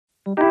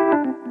when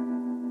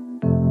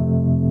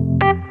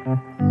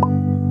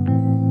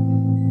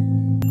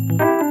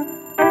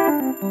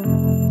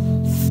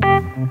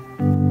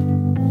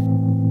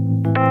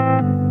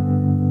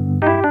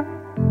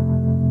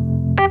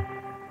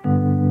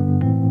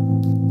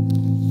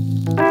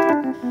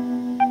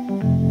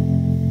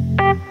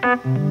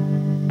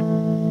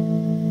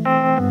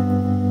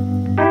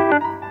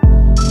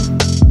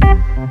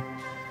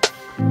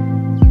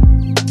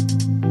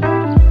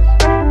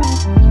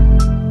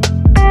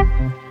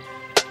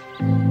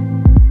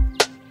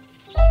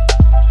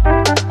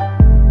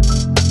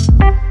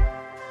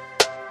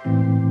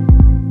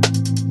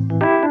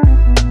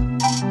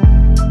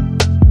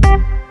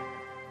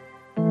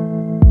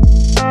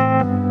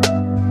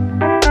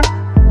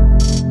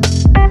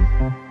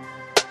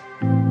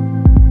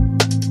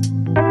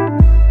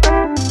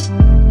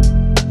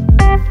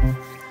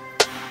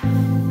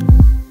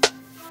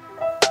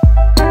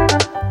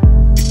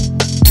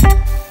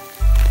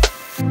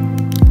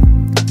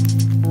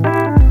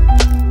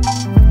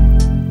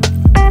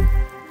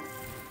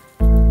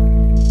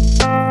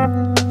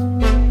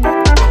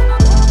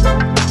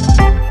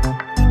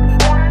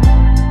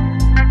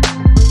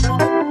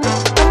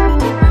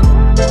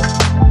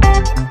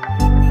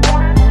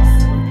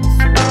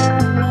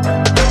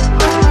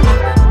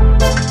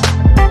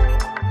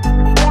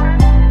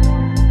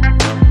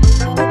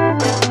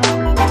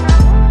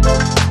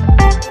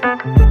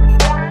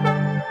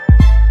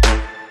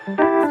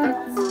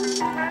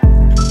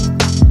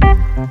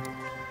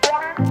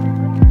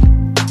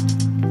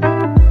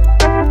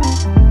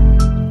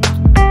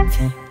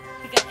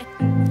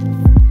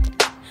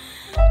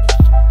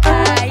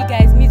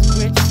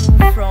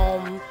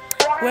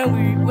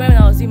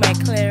I was in my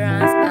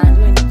clearance and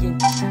when again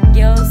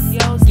girls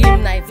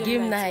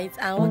game night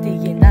and what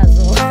again, that's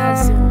all.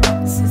 That's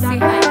all. Say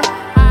hi.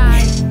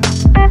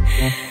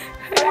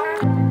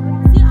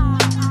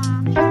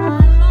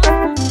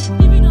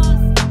 Giving us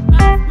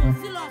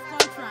seal of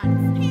contract.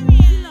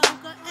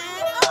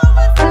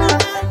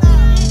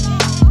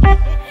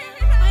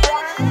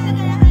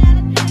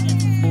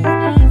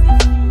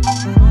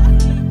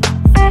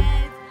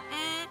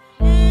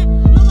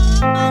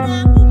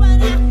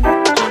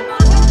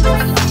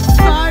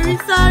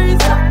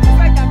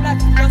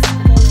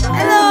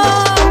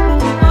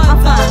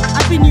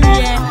 Happy New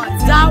Year.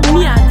 Damn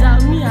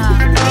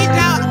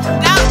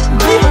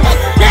me.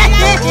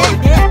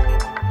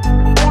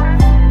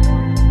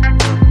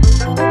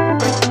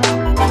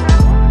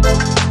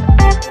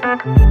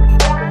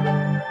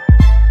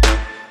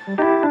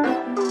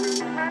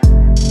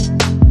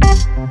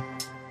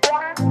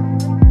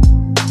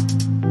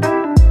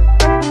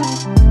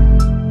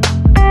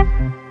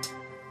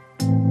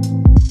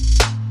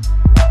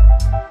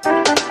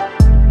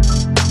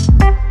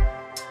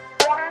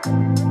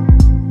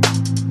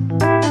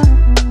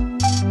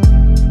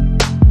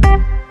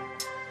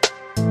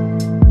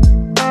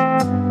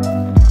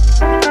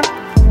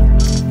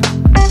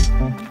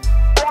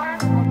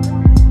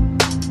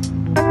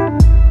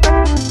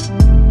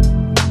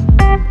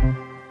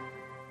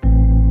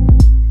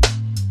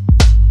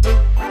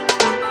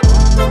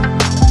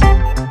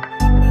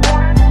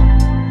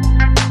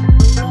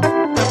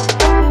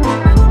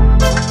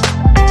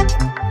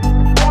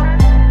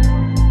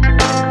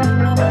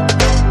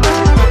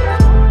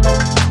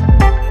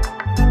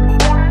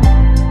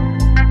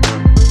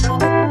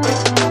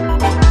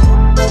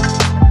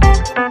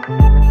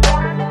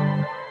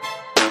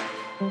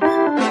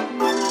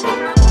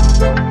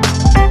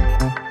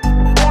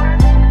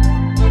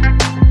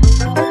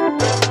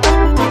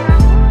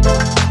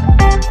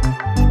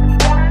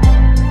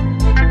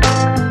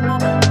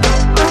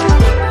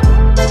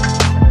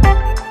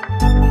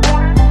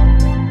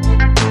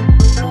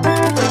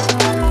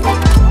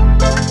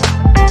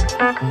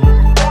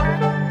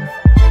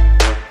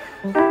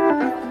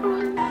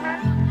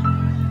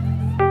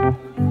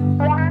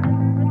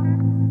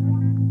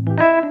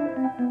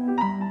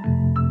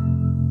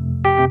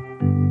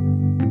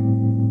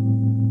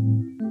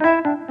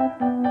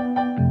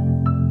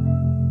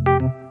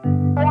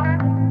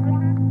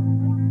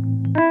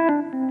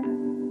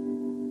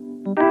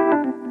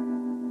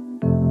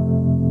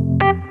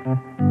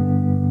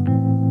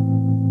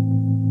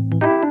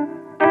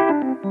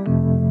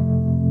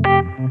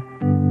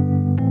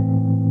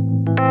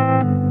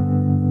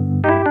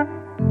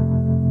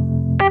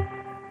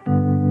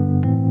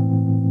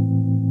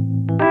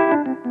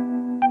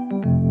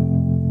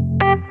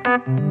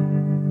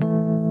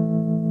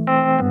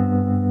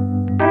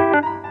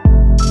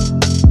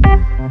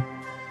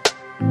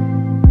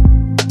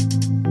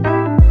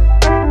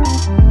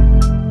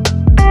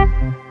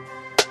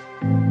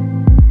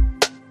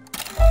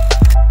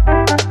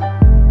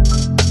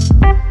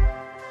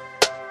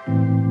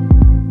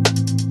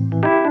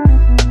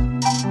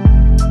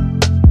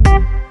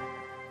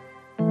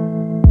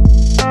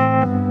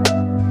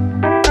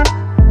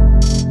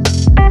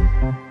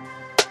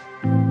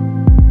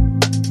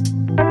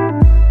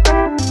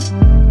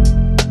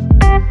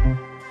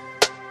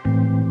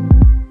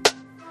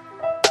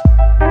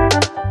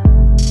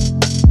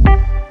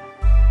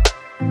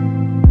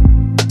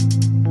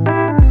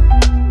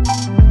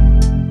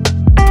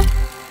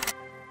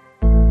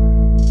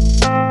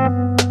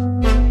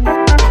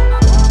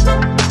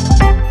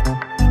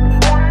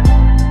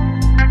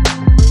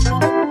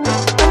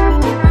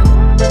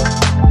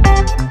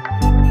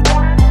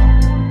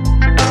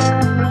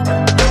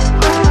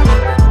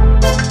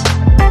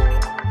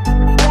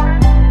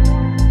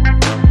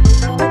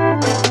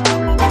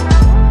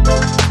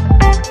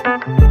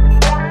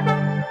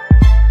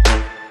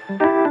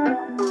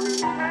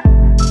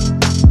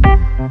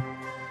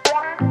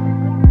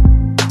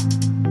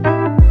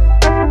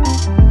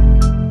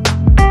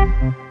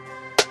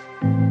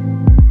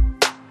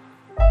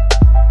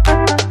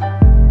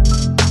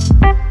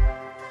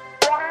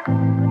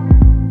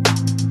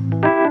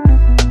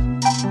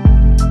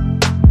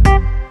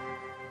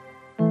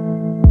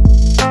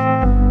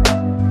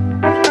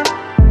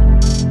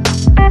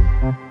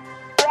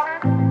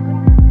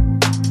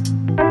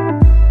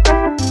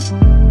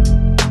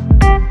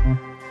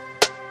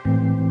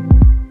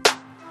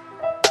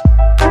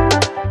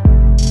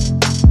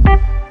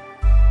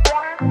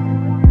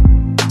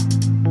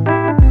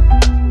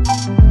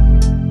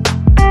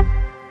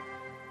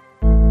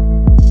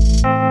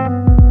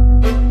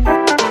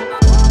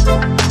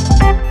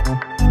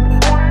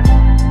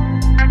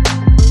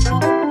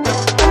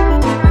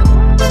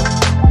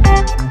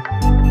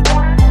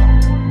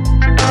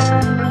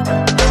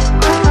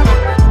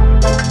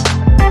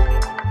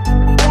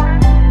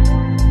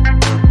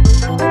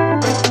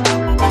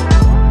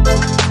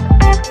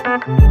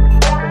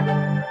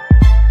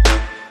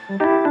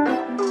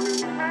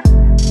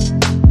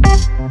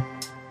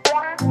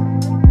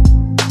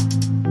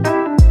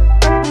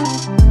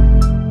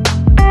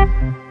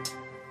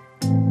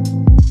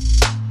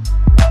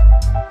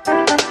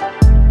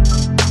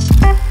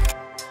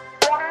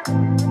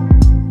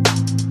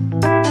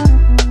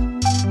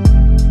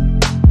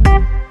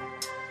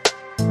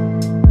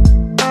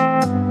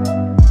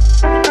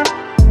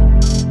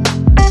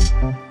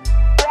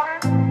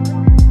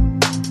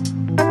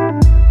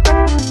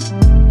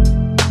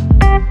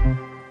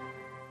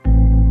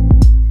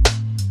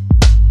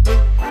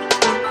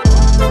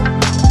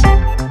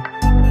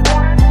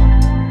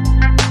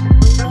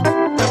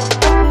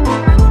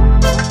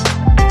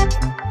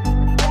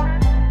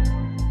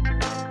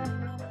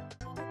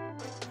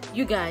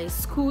 You guys,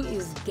 school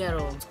is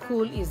ghetto.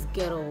 School is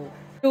ghetto.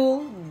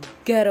 So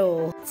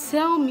ghetto.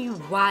 Tell me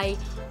why,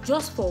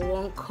 just for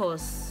one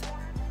course,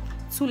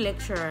 2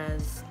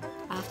 lecturers,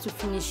 I have to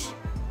finish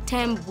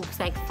 10 books,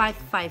 like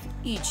 5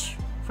 each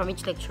from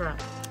each lecturer.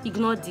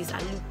 Ignore this. I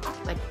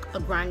look like a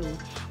granny,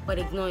 but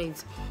ignore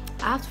it.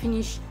 I have to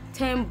finish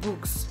 10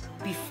 books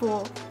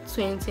before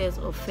 20th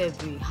of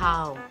February.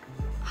 How?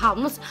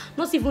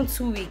 Not even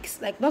 2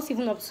 weeks. Like not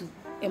even up to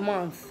a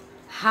month.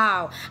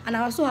 How? And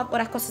I also have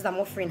other courses I'm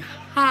offering.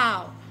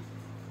 How?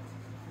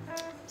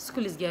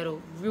 School is ghetto,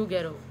 real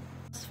ghetto.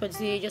 For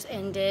today just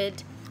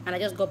ended, and I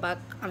just got back.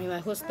 I'm in my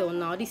hostel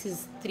now. This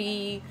is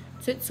 2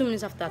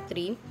 minutes after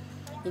 3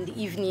 in the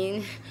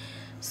evening.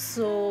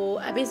 So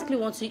I basically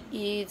want to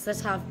eat. Let's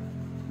have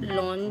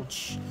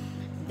lunch,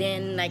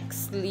 then like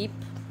sleep,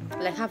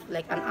 like have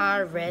like an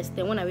hour rest.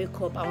 Then when I wake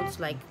up, I want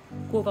to like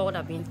go over what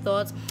I've been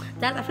taught.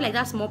 That I feel like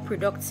that's more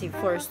productive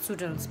for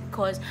students,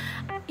 because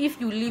if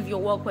you leave your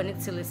work when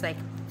it's like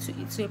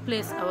to a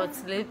place I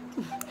would live,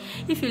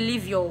 if you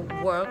leave your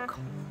work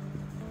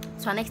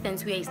to an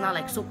extent where it's not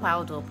like so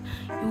piled up,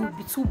 it will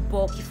be too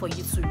bulky for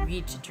you to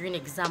read during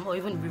exam or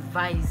even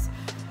revise.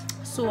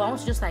 So I want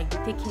to just like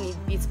be taking it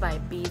bit by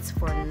bit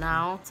for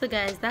now. So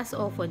guys, that's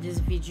all for this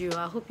video.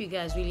 I hope you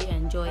guys really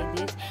enjoyed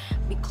this,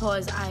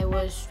 because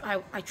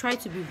I try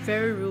to be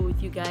very real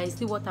with you guys,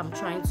 see what I'm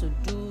trying to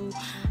do.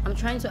 I'm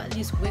trying to at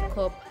least wake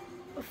up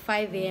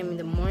 5 a.m. in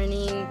the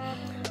morning.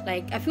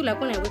 Like I feel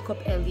like when I wake up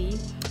early,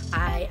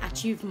 I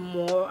achieve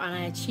more, and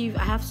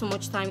I have so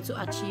much time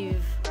to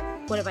achieve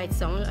whatever it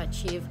is I want to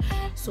achieve.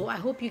 So I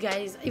hope you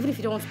guys, even if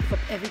you don't want to pick up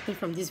everything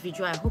from this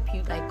video, I hope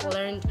you like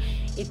learned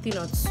a thing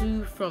or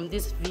two from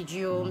this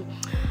video.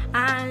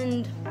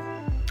 And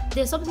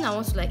there's something I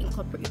want to like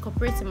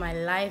incorporate in my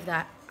life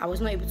that I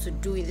was not able to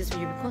do in this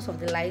video because of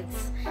the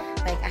lights.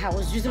 Like I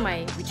was using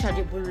my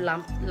rechargeable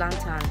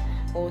lantern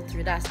all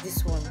through, that's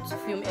this one, to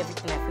film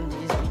everything I filmed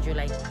in this video,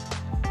 like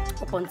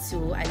up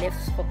until I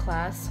left for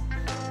class.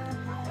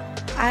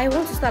 I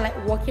want to start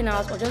like working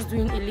out or just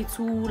doing a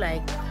little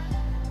like,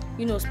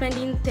 you know,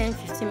 spending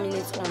 10-15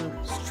 minutes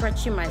on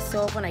stretching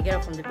myself when I get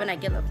up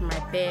from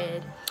my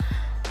bed.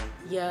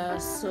 Yeah,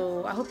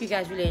 so I hope you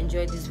guys really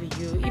enjoyed this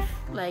video. If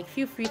like,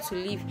 feel free to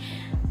leave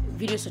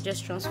video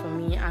suggestions for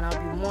me, and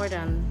I'll be more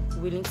than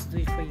willing to do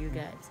it for you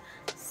guys.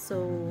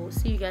 So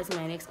see you guys in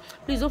my next.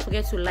 Please don't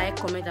forget to like,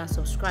 comment and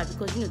subscribe,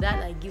 because you know that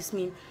like gives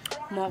me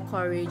more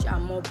courage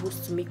and more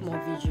boost to make more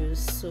videos.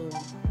 So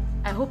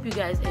I hope you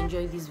guys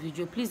enjoyed this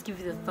video. Please give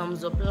it a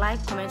thumbs up,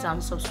 like, comment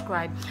and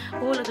subscribe. A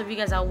whole lot of you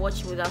guys are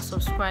watching without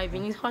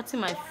subscribing. It's hurting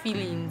my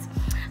feelings.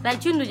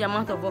 Like, you know the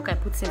amount of work I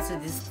put into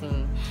this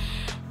thing.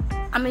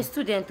 I'm a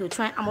student to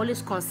try. I'm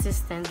always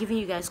consistent, giving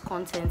you guys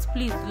content.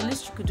 Please, the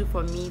least you could do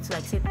for me to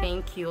like say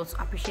thank you, or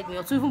to appreciate me,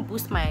 or to even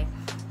boost my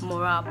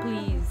morale,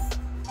 please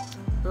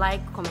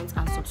like, comment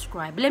and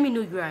subscribe. Let me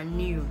know you are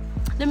new.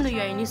 Let me know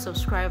you're a new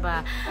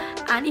subscriber.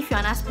 And if you're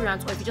an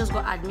aspirant, or if you just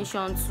got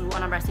admission to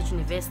ANAMBRA State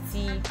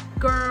University,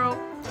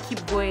 girl,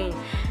 keep going.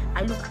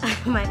 I look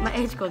my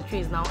edge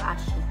control is now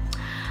ashy.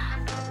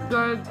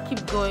 Girl,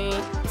 keep going.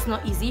 It's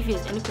not easy. If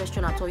there's any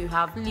question at all you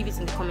have, leave it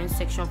in the comment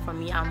section for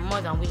me. I'm more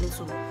than willing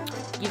to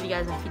give you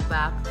guys a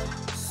feedback.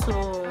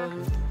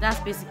 So that's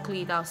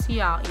basically it. I'll see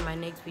you out in my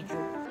next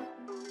video.